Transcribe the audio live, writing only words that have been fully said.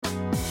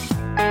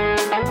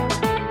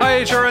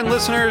HRN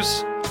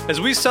listeners.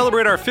 As we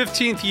celebrate our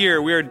 15th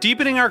year, we are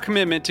deepening our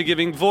commitment to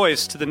giving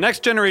voice to the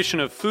next generation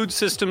of food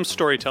systems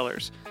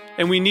storytellers,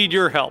 and we need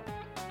your help.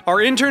 Our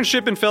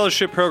internship and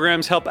fellowship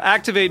programs help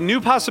activate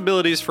new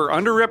possibilities for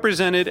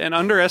underrepresented and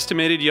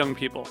underestimated young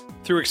people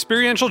through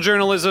experiential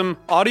journalism,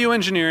 audio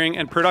engineering,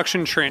 and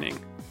production training.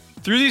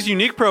 Through these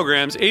unique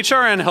programs,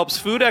 HRN helps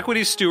food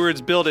equity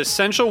stewards build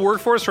essential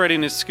workforce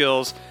readiness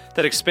skills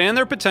that expand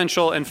their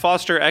potential and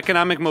foster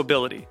economic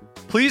mobility.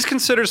 Please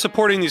consider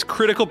supporting these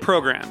critical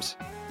programs.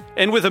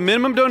 And with a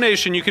minimum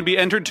donation, you can be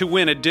entered to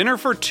win a dinner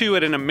for two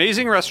at an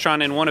amazing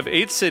restaurant in one of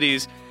 8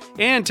 cities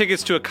and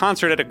tickets to a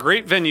concert at a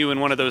great venue in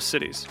one of those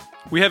cities.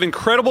 We have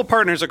incredible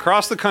partners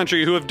across the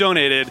country who have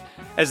donated,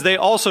 as they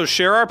also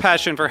share our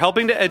passion for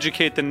helping to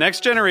educate the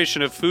next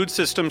generation of food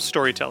systems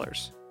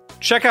storytellers.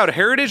 Check out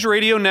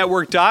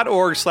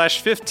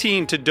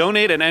heritageradionetwork.org/15 to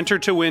donate and enter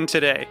to win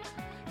today.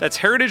 That's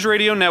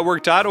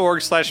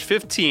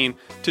heritageradionetwork.org/15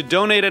 to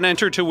donate and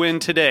enter to win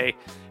today.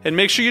 And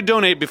make sure you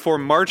donate before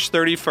March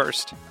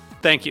 31st.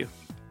 Thank you.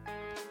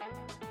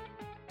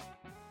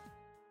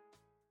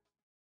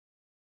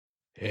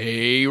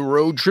 Hey,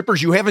 road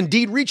trippers, you have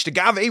indeed reached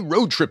Agave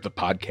Road Trip, the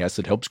podcast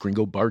that helps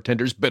gringo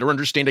bartenders better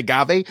understand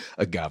agave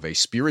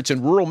spirits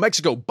in rural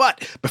Mexico.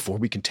 But before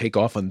we can take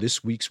off on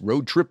this week's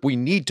road trip, we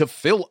need to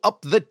fill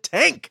up the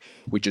tank,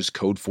 which is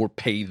code for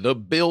pay the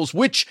bills,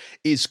 which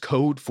is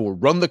code for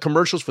run the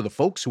commercials for the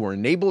folks who are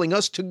enabling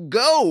us to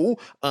go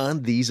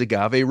on these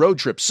agave road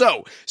trips.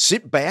 So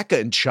sit back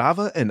and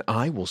Chava and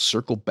I will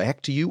circle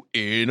back to you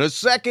in a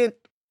second.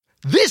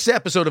 This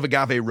episode of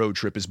Agave Road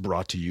Trip is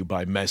brought to you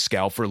by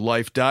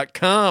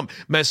MezcalForLife.com.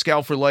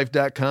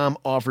 MezcalForLife.com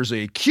offers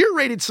a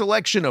curated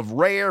selection of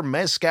rare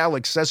mezcal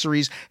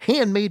accessories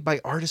handmade by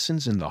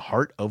artisans in the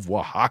heart of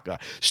Oaxaca.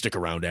 Stick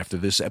around after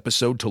this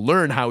episode to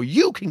learn how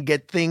you can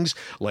get things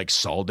like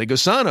sal de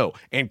gusano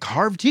and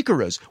carved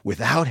jicaras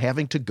without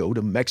having to go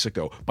to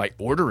Mexico by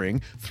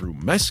ordering through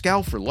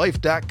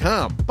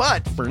MezcalForLife.com.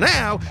 But for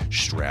now,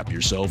 strap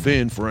yourself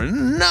in for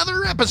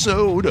another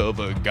episode of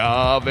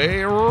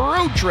Agave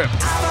Road Trip.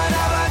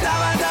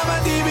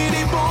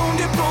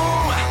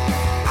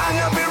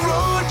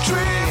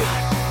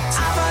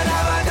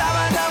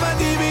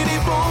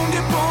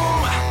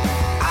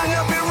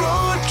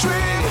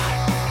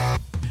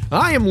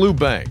 I am Lou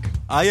Bank.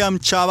 I am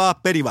Chava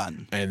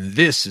Periban. And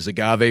this is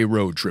Agave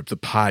Road Trip, the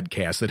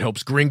podcast that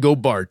helps gringo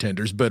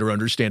bartenders better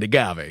understand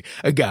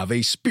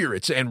agave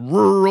spirits, and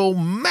rural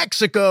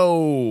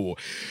Mexico.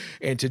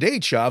 And today,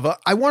 Chava,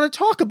 I want to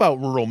talk about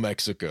rural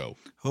Mexico.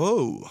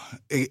 Oh,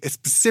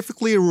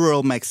 specifically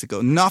rural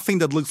Mexico. Nothing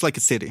that looks like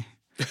a city.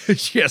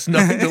 Yes,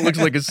 nothing that looks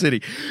like a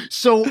city.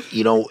 So,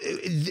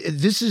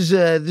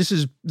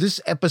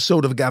 this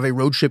episode of Agave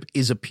Road Trip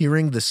is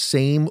appearing the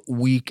same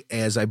week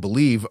as, I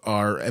believe,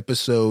 our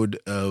episode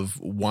of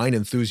Wine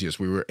Enthusiast.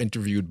 We were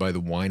interviewed by the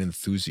Wine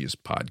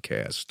Enthusiast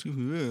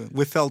podcast.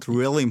 We felt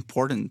really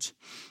important.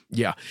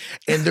 Yeah.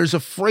 And there's a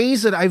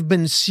phrase that I've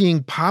been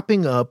seeing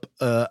popping up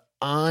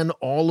on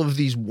all of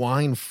these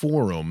wine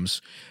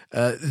forums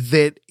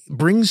that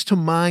brings to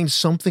mind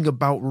something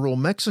about rural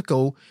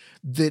Mexico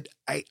that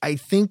I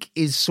think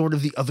is sort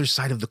of the other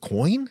side of the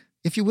coin,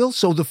 if you will.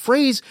 So the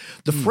phrase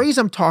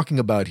I'm talking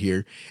about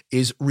here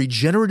is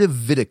regenerative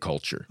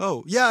viticulture.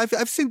 Oh, yeah,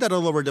 I've seen that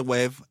all over the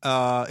web.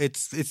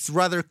 It's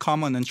rather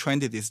common and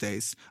trendy these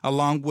days,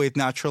 along with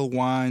natural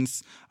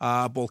wines,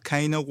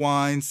 volcano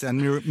wines,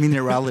 and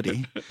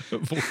minerality.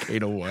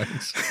 Volcano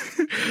wines.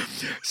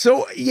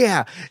 So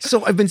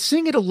I've been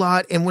seeing it a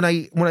lot, and when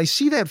I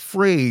see that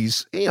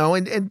phrase,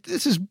 and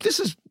this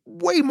is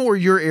way more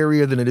your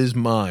area than it is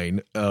mine,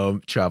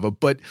 Chava.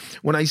 But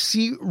when I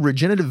see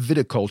regenerative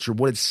viticulture,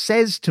 what it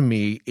says to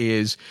me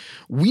is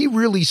we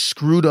really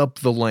screwed up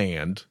the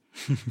land.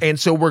 And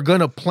so we're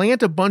going to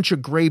plant a bunch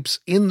of grapes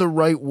in the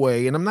right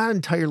way. And I'm not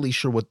entirely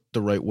sure what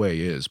the right way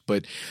is,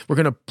 but we're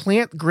going to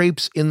plant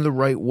grapes in the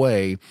right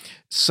way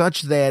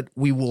such that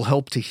we will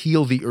help to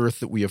heal the earth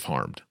that we have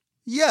harmed.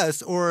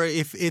 Yes, or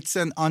if it's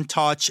an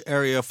untouched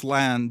area of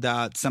land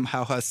that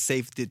somehow has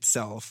saved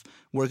itself,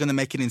 we're going to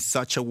make it in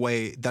such a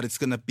way that it's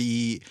going to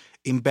be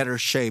in better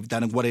shape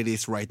than what it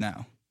is right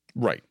now.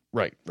 Right.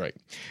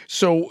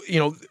 So,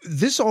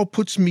 this all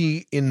puts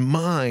me in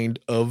mind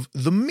of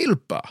the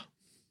Milpa.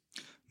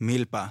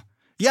 Milpa.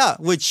 Yeah,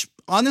 which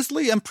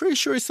honestly, I'm pretty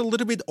sure it's a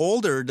little bit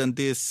older than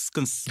this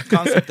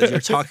concept that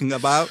you're talking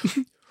about.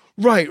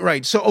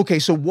 Right.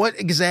 So what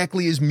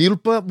exactly is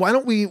Milpa? Why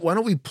don't we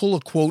pull a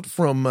quote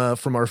from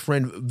our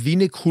friend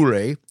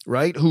Viticulture,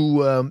 right?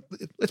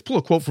 Let's pull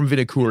a quote from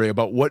Viticulture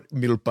about what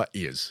Milpa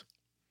is.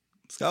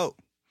 Let's go.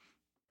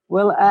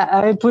 Well,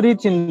 I put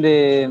it in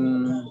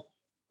the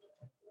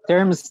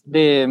terms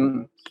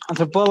the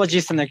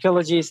anthropologists and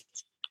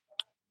archaeologists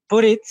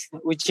put it,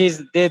 which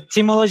is the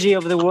etymology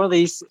of the word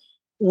is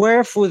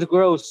where food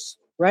grows,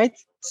 right?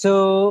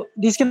 So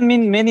this can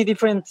mean many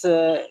different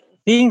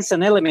things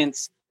and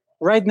elements.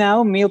 Right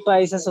now,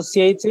 Milpa is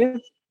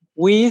associated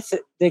with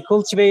the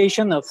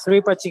cultivation of 3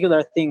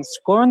 particular things: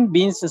 corn,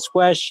 beans, and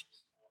squash,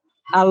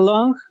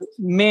 along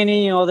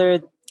many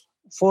other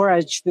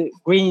foraged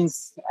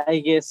greens, I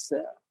guess.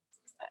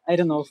 I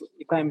don't know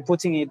if I'm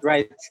putting it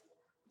right.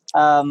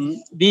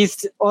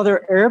 These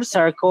other herbs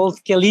are called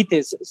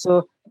chelites.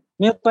 So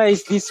Milpa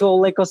is this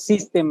whole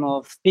ecosystem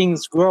of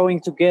things growing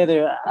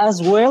together,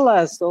 as well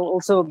as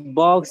also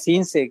bugs,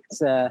 insects,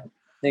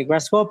 the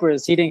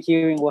grasshoppers eaten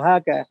here in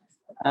Oaxaca,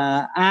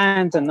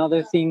 and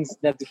other things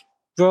that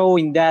grow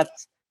in that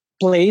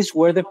place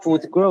where the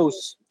food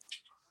grows.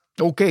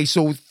 Okay,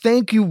 so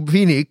thank you,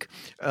 Vinic.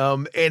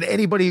 And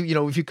anybody,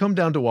 if you come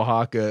down to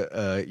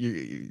Oaxaca,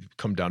 you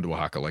come down to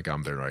Oaxaca like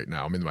I'm there right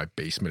now. I'm in my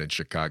basement in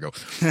Chicago.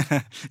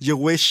 You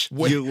wish.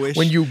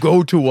 When you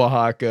go to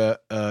Oaxaca,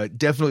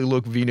 definitely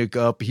look Vinic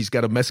up. He's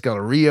got a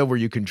mezcaleria where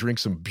you can drink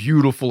some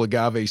beautiful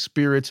agave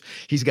spirits.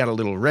 He's got a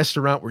little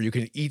restaurant where you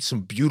can eat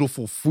some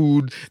beautiful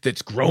food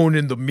that's grown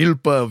in the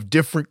milpa of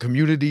different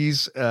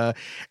communities.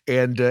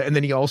 And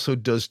then he also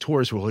does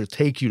tours where he'll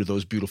take you to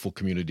those beautiful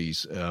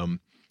communities.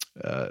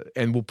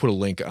 And we'll put a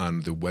link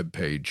on the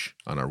webpage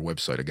on our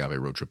website,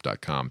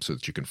 agaveroadtrip.com, so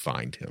that you can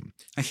find him.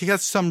 And he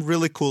has some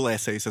really cool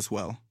essays as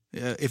well.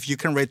 If you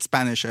can read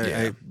Spanish,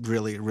 I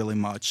really, really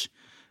much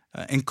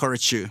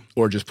encourage you.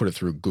 Or just put it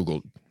through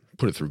Google.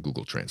 Put it through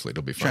Google Translate.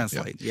 It'll be fine.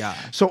 Translate, yeah.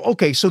 So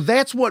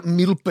that's what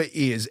Milpa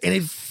is. And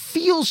it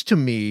feels to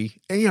me,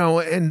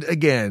 and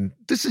again,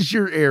 this is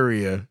your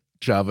area,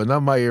 Java, not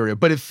my area,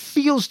 but it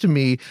feels to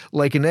me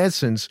like, in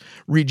essence,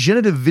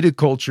 regenerative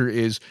viticulture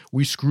is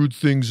we screwed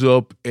things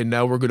up and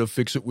now we're going to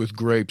fix it with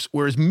grapes.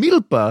 Whereas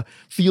Milpa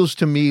feels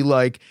to me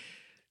like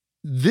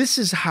this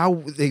is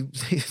how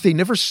they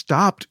never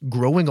stopped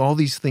growing all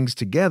these things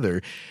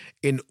together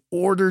in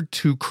order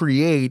to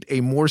create a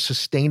more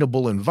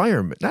sustainable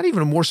environment. Not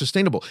even a more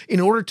sustainable,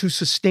 in order to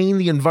sustain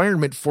the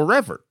environment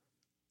forever.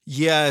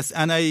 Yes,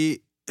 and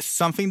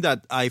something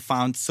that I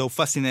found so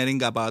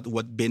fascinating about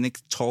what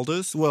Vinic told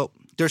us, well,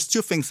 there's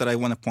two things that I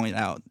want to point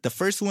out. The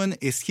first one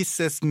is he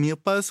says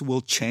milpas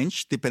will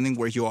change depending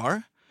where you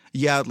are.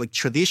 Yeah, like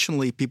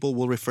traditionally, people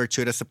will refer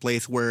to it as a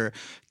place where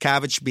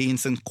cabbage,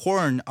 beans, and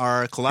corn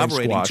are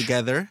collaborating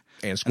together.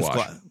 And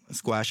squash.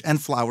 Squash and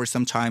flowers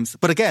sometimes.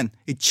 But again,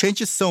 it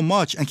changes so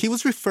much. And he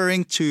was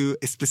referring to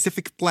a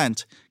specific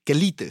plant,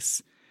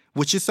 quelites,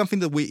 which is something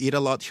that we eat a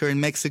lot here in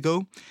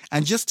Mexico.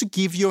 And just to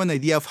give you an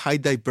idea of how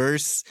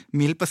diverse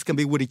milpas can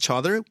be with each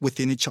other,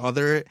 within each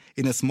other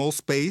in a small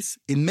space,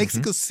 in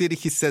Mexico City,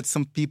 he said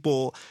some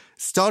people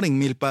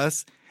studying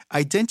milpas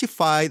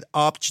identified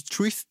up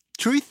to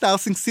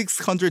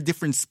 3,600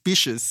 different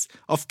species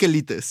of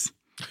quelites.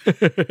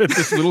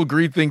 This little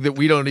green thing that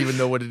we don't even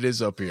know what it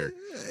is up here.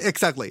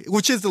 Exactly,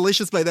 which is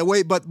delicious, by the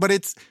way. But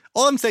it's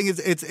all I'm saying is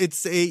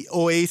it's a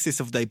oasis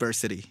of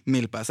diversity,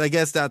 milpas. I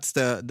guess that's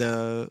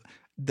the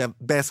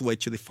best way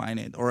to define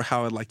it, or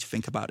how I'd like to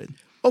think about it.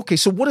 Okay,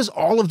 so what does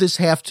all of this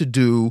have to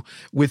do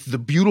with the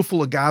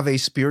beautiful agave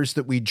spirits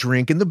that we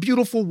drink and the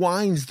beautiful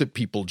wines that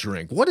people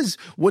drink? What does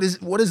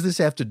this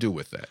have to do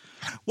with that?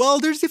 Well,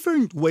 there's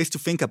different ways to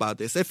think about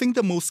this. I think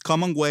the most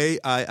common way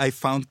I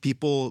found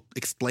people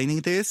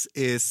explaining this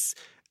is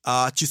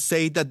to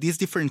say that these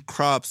different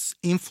crops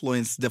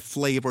influence the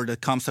flavor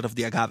that comes out of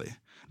the agave.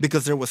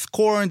 Because there was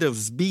corn, there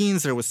was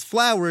beans, there was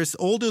flowers,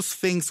 all those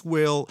things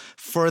will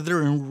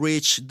further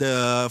enrich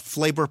the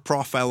flavor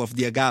profile of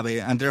the agave,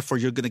 and therefore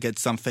you're going to get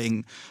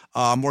something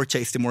more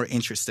tasty, more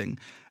interesting.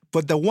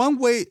 But the one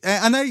way,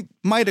 and I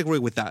might agree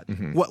with that,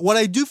 what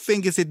I do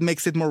think is it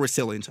makes it more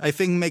resilient. I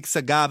think it makes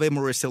agave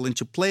more resilient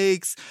to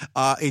plagues.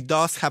 It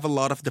does have a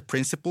lot of the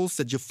principles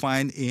that you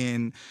find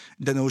in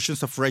the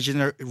notions of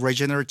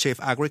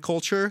regenerative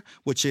agriculture,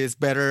 which is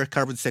better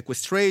carbon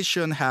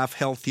sequestration, have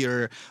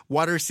healthier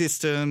water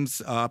systems,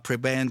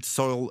 prevent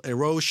soil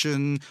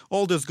erosion,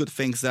 all those good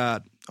things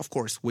that, of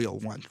course, we all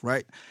want,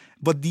 right?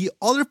 But the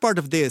other part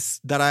of this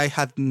that I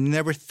had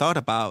never thought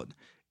about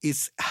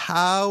is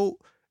how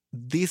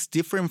these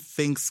different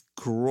things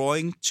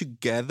growing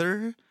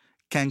together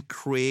can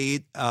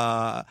create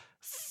a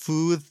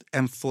food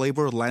and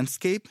flavor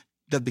landscape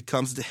that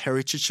becomes the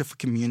heritage of a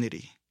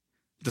community.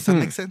 Does that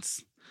make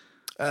sense?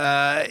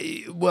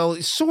 Well,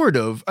 sort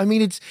of. I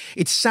mean,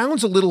 it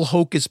sounds a little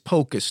hocus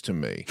pocus to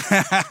me.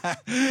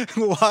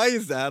 Why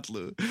is that,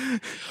 Lou?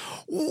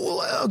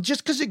 Well,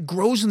 just because it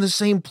grows in the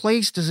same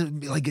place,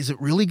 is it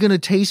really going to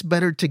taste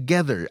better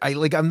together?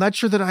 I'm not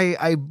sure that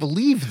I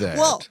believe that.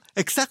 Well,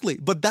 exactly.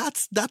 But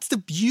that's the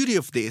beauty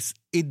of this.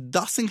 It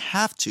doesn't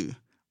have to.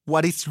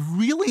 What is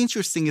really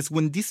interesting is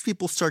when these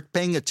people start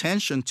paying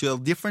attention to the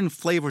different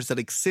flavors that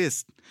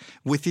exist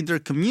within their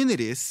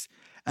communities,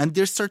 and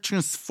they start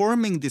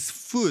transforming these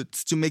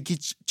foods to make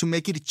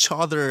each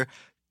other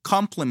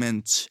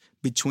complement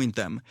between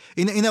them.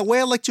 In a way,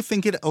 I like to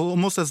think it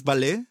almost as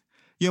ballet.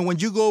 When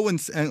you go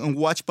and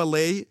watch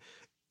ballet,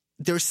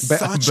 there's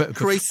such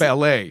crazy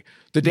ballet,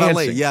 the dancing.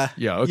 Ballet, yeah,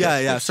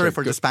 okay. yeah. Sorry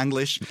for the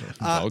Spanglish.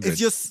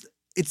 It's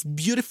It's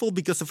beautiful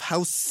because of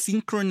how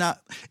synchronized.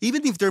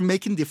 Even if they're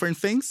making different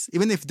things,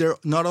 even if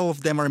not all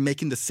of them are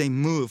making the same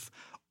move,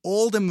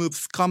 all the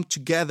moves come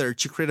together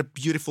to create a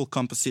beautiful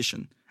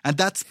composition. And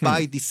that's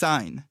by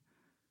design.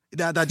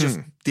 That just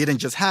didn't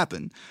just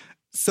happen.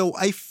 So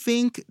I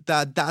think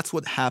that that's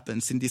what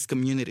happens in these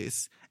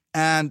communities.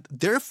 And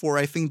therefore,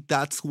 I think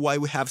that's why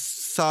we have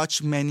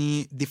such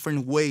many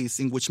different ways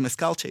in which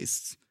mezcal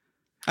tastes.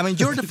 I mean,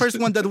 you're the first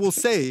one that will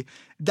say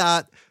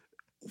that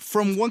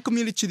from one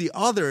community to the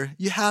other,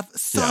 you have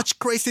such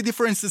crazy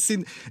differences.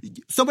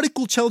 Somebody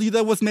could tell you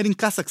that was made in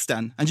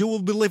Kazakhstan, and you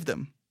will believe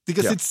them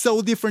because it's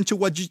so different to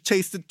what you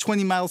tasted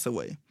 20 miles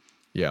away.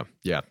 Yeah,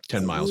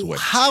 10 miles away.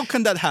 How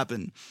can that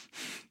happen?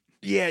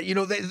 Yeah,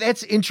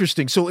 that's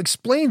interesting. So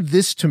explain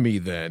this to me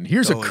then.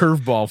 Here's a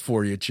curveball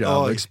for you,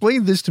 John.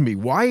 Explain this to me.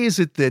 Why is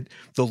it that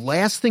the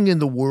last thing in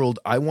the world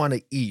I want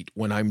to eat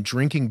when I'm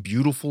drinking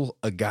beautiful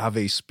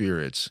agave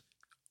spirits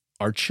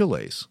are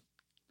chiles?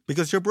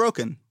 Because you're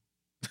broken.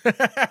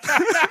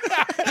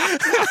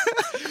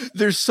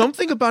 There's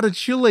something about a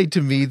chile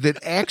to me that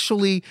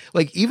actually,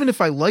 like, even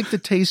if I like the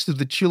taste of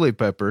the chile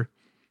pepper,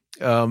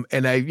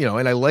 and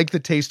I like the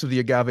taste of the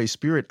agave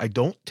spirit, I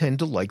don't tend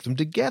to like them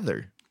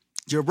together.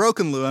 You're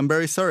broken, Lou. I'm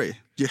very sorry.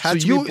 You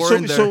had to be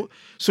born there.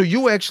 So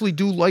you actually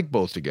do like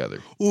both together?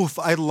 Oof,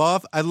 I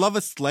love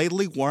a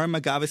slightly warm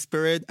agave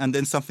spirit and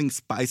then something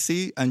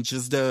spicy and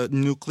just the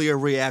nuclear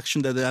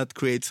reaction that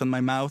creates on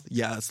my mouth.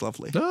 Yeah, it's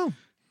lovely. Oh.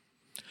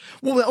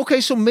 Well,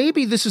 okay, so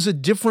maybe this is a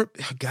different,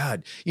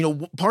 God,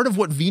 part of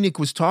what Vinic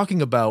was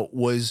talking about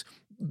was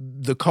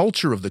the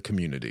culture of the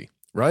community,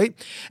 right?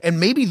 And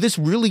maybe this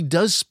really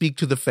does speak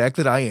to the fact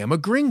that I am a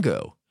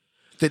gringo.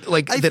 That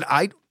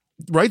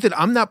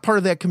I'm not part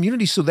of that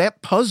community, so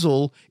that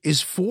puzzle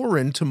is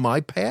foreign to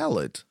my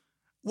palate.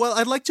 Well,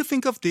 I'd like to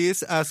think of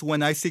this as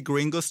when I see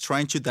gringos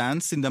trying to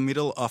dance in the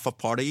middle of a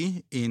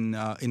party in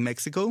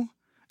Mexico.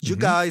 You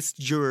guys,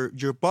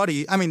 your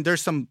body, I mean,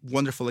 there's some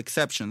wonderful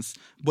exceptions,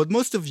 but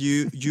most of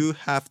you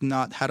have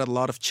not had a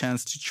lot of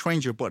chance to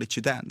train your body to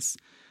dance.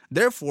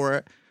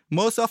 Therefore,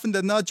 most often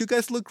than not, you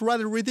guys look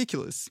rather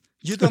ridiculous.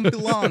 You don't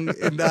belong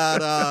in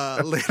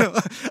that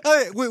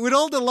with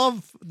all the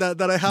love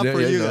that I have for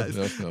you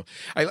guys. No.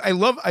 I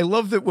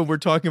love that when we're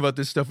talking about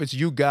this stuff, it's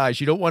you guys.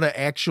 You don't want to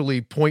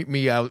actually point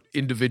me out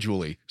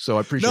individually. So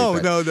I appreciate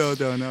that.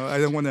 No. I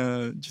don't want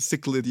to just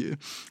seclude you.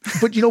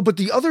 But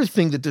the other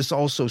thing that this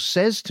also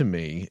says to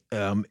me,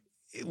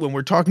 when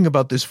we're talking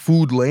about this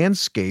food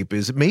landscape,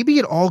 is maybe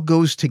it all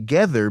goes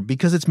together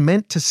because it's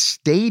meant to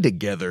stay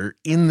together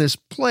in this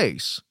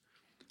place.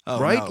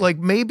 Right? No. Like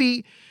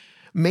maybe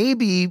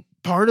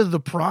part of the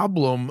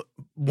problem,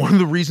 one of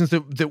the reasons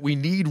that we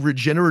need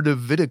regenerative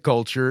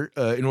viticulture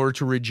in order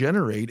to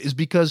regenerate is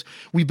because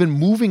we've been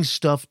moving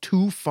stuff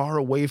too far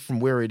away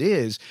from where it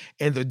is,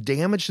 and the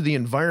damage to the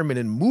environment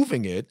in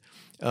moving it,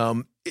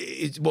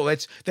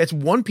 that's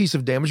one piece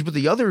of damage, but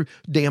the other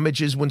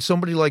damage is when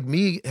somebody like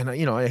me, and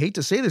I hate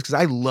to say this because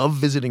I love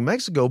visiting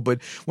Mexico, but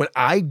when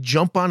I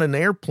jump on an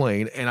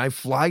airplane and I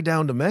fly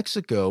down to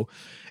Mexico,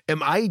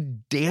 am I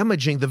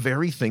damaging the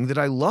very thing that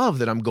I love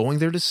that I'm going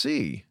there to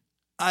see?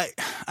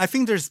 I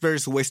think there's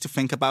various ways to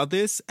think about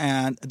this.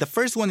 And the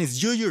first one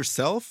is you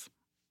yourself,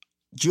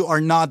 you are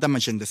not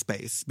damaging the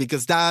space,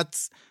 because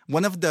that's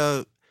one of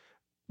the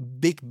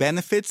big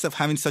benefits of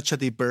having such a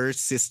diverse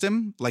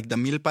system like the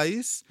Milpa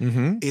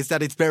is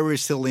that it's very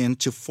resilient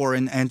to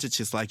foreign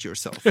entities like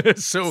yourself.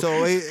 so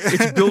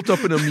it's built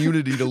up an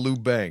immunity to Lou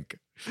Bank.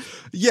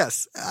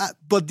 Yes,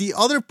 but the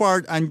other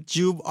part, and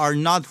you are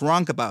not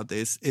wrong about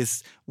this,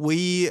 is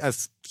we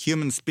as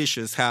human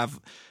species have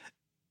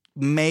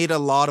made a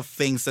lot of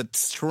things that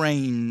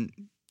strain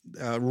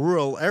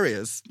rural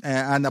areas,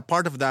 and a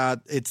part of that,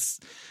 it's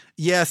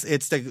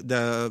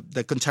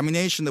the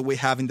contamination that we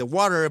have in the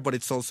water, but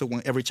it's also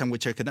every time we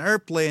take an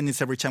airplane,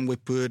 it's every time we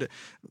put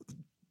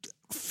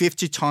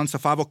 50 tons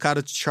of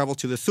avocado to travel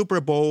to the Super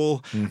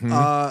Bowl.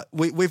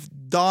 We've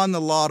done a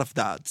lot of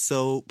that.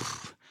 So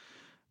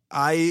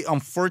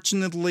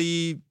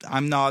unfortunately,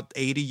 I'm not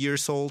 80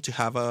 years old to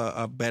have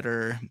a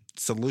better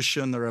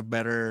solution or a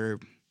better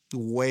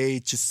way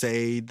to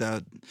say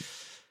that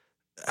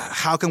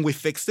how can we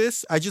fix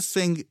this. I just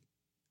think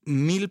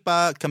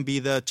Milpa can be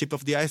the tip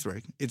of the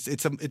iceberg.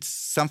 It's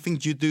something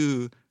you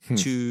do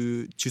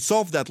to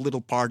solve that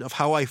little part of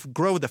how I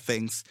grow the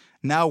things.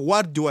 Now,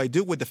 what do I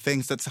do with the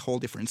things? That's a whole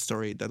different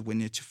story that we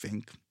need to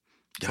think.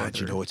 God,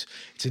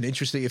 it's an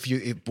interesting. If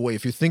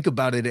you think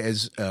about it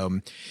as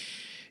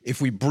if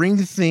we bring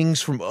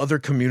things from other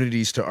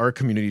communities to our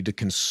community to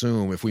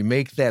consume, if we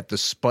make that the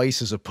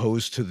spice as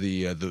opposed to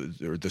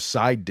the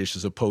side dish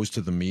as opposed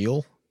to the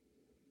meal,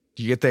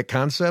 do you get that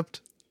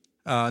concept?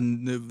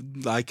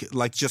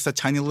 Like just a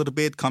tiny little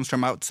bit comes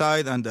from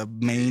outside, and the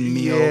main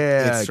meal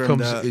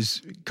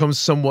comes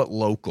somewhat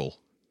local.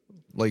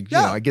 I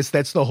guess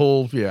that's the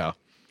whole. Yeah,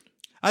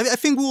 I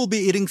think we will be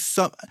eating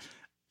some.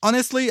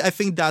 Honestly, I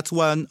think that's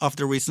one of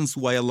the reasons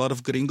why a lot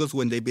of gringos,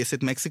 when they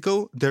visit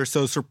Mexico, they're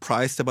so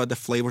surprised about the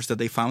flavors that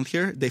they find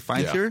here.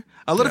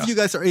 A lot of you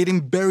guys are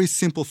eating very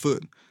simple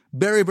food,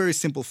 very, very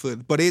simple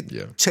food, but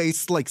it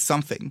tastes like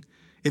something.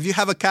 If you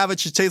have a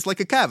cabbage, it tastes like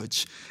a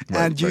cabbage,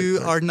 and you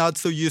are not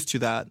so used to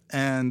that.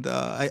 And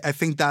I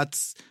think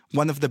that's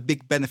one of the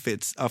big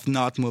benefits of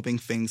not moving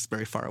things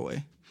very far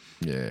away.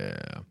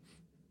 Yeah,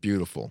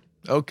 beautiful.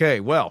 Okay,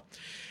 well,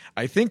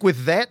 I think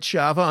with that,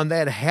 Chava, on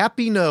that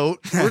happy note,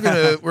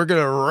 we're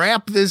gonna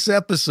wrap this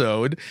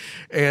episode,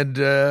 and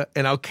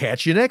I'll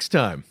catch you next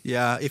time.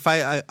 Yeah, if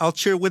I'll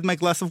cheer with my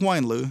glass of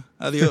wine, Lou.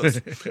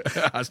 Adios.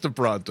 Hasta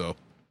pronto.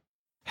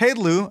 Hey,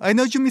 Lou, I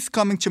know you miss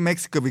coming to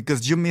Mexico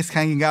because you miss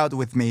hanging out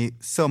with me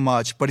so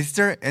much, but is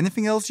there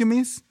anything else you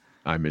miss?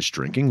 I miss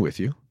drinking with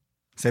you.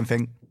 Same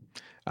thing.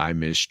 I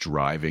miss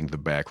driving the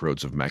back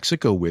roads of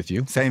Mexico with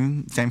you.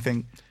 Same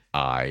thing.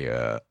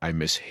 I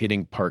miss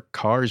hitting parked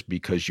cars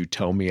because you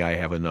tell me I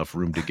have enough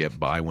room to get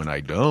by when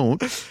I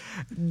don't.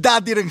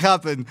 That didn't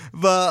happen,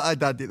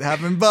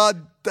 but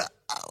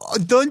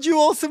don't you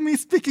also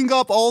miss picking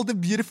up all the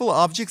beautiful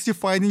objects you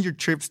find in your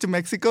trips to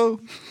Mexico?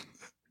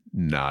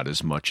 Not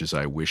as much as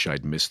I wish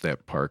I'd missed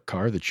that parked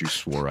car that you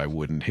swore I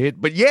wouldn't hit.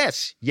 But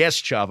yes,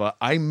 Chava,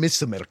 I miss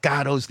the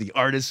mercados, the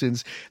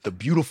artisans, the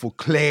beautiful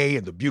clay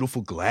and the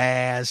beautiful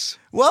glass.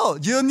 Well,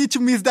 you don't need to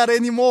miss that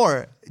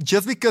anymore.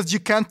 Just because you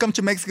can't come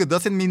to Mexico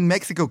doesn't mean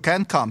Mexico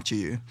can't come to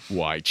you.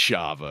 Why,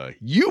 Chava,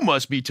 you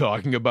must be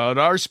talking about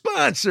our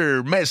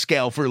sponsor,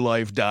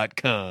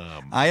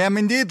 mezcalforlife.com. I am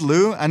indeed,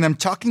 Lou, and I'm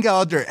talking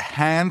about their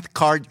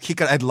hand-carved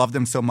jicaras. I love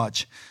them so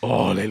much.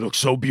 Oh, they look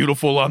so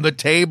beautiful on the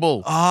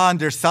table. And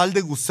their sal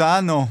de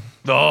gusano.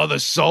 Oh, the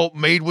salt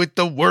made with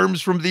the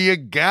worms from the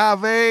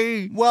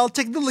agave. Well,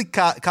 technically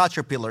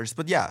caterpillars,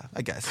 but yeah,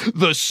 I guess.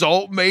 The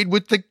salt made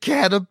with the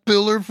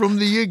caterpillar from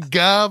the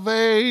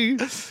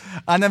agave.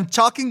 And I'm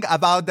talking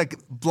about the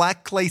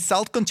black clay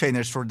salt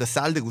containers for the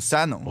sal de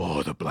gusano.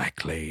 Oh, the black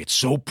clay. It's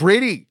so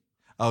pretty.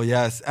 Oh,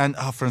 yes. And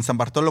from San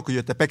Bartolo,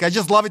 Coyotepec. I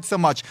just love it so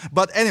much.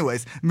 But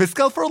anyways,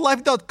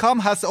 mezcalforlife.com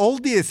has all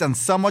this and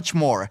so much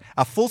more.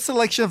 A full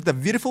selection of the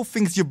beautiful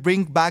things you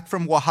bring back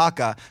from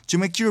Oaxaca to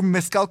make your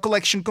mezcal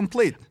collection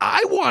complete.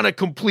 I want a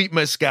complete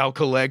mezcal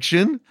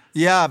collection.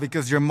 Yeah,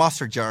 because your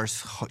mustard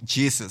jars. Oh,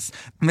 Jesus.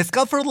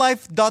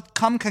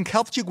 Mezcalforlife.com can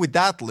help you with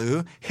that,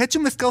 Lou. Head to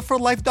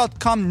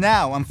mezcalforlife.com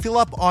now and fill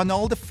up on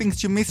all the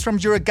things you missed from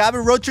your agave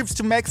road trips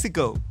to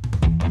Mexico.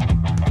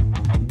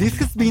 This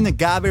has been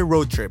Agave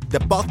Road Trip, the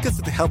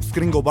podcast that helps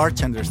gringo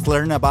bartenders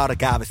learn about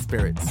agave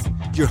spirits.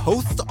 Your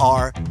hosts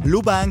are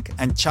Lou Bank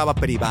and Chava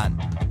Periban.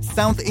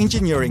 Sound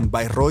engineering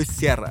by Roy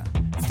Sierra.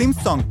 Theme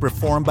song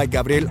performed by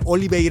Gabriel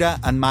Oliveira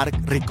and Mark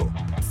Rico.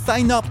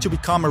 Sign up to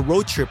become a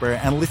road tripper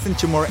and listen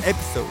to more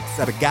episodes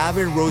at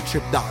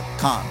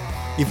agaveroadtrip.com.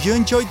 If you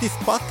enjoyed this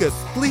podcast,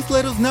 please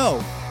let us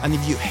know. And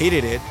if you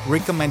hated it,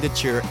 recommend it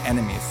to your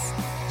enemies.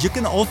 You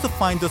can also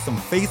find us on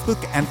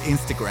Facebook and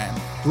Instagram.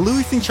 Lou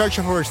is in charge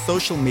of our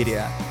social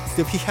media,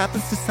 so if he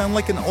happens to sound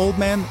like an old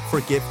man,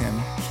 forgive him.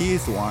 He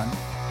is one.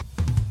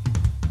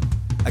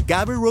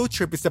 Agave Road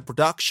Trip is a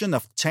production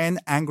of 10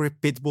 Angry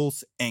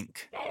Pitbulls,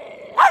 Inc.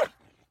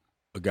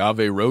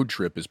 Agave Road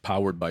Trip is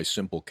powered by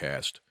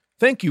Simplecast.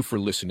 Thank you for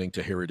listening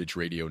to Heritage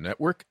Radio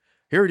Network.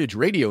 Heritage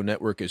Radio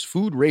Network is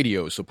food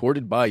radio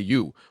supported by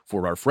you.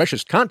 For our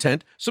freshest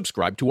content,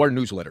 subscribe to our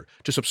newsletter.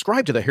 To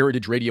subscribe to the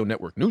Heritage Radio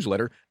Network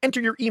newsletter,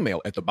 enter your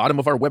email at the bottom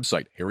of our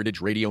website,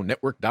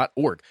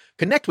 heritageradionetwork.org.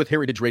 Connect with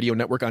Heritage Radio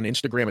Network on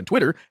Instagram and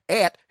Twitter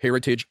at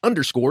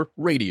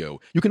heritage_radio.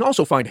 You can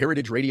also find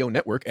Heritage Radio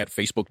Network at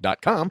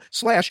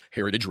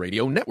facebook.com/Heritage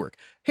Radio Network.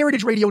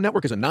 Heritage Radio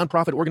Network is a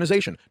nonprofit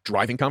organization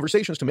driving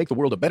conversations to make the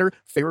world a better,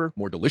 fairer,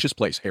 more delicious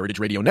place. Heritage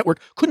Radio Network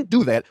couldn't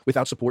do that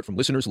without support from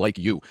listeners like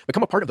you.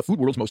 Become a part of the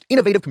food world's most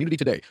innovative community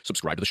today.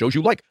 Subscribe to the shows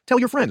you like, tell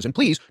your friends, and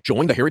please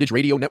join the Heritage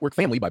Radio Network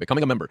family by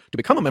becoming a member. To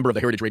become a member of the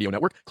Heritage Radio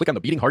Network, click on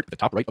the beating heart at the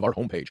top right of our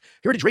homepage.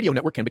 Heritage Radio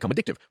Network can become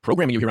addictive.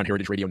 Programming you hear on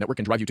Heritage Radio Network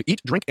can drive you to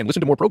eat, drink, and listen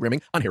to more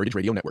programming on Heritage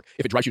Radio Network.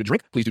 If it drives you to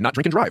drink, please do not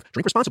drink and drive.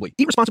 Drink responsibly.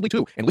 Eat responsibly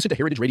too. And listen to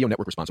Heritage Radio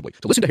Network responsibly.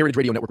 To listen to Heritage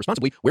Radio Network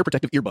responsibly, wear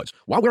protective earbuds.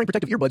 While wearing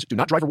protective earbuds, do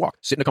not drive or walk.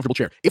 Sit in a comfortable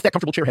chair. If that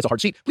comfortable chair has a hard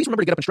seat, please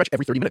remember to get up and stretch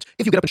every 30 minutes.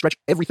 If you get up and stretch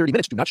every 30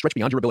 minutes, do not stretch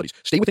beyond your abilities.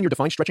 Stay within your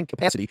defined stretching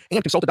capacity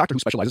and consult a doctor who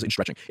specializes in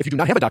stretching. If you do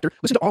not have a doctor,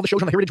 listen to all the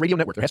shows on the Heritage Radio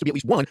Network. There has to be at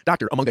least one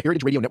doctor among the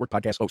Heritage Radio Network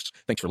podcast hosts.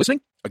 Thanks for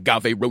listening.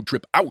 Agave Road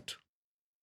Trip out.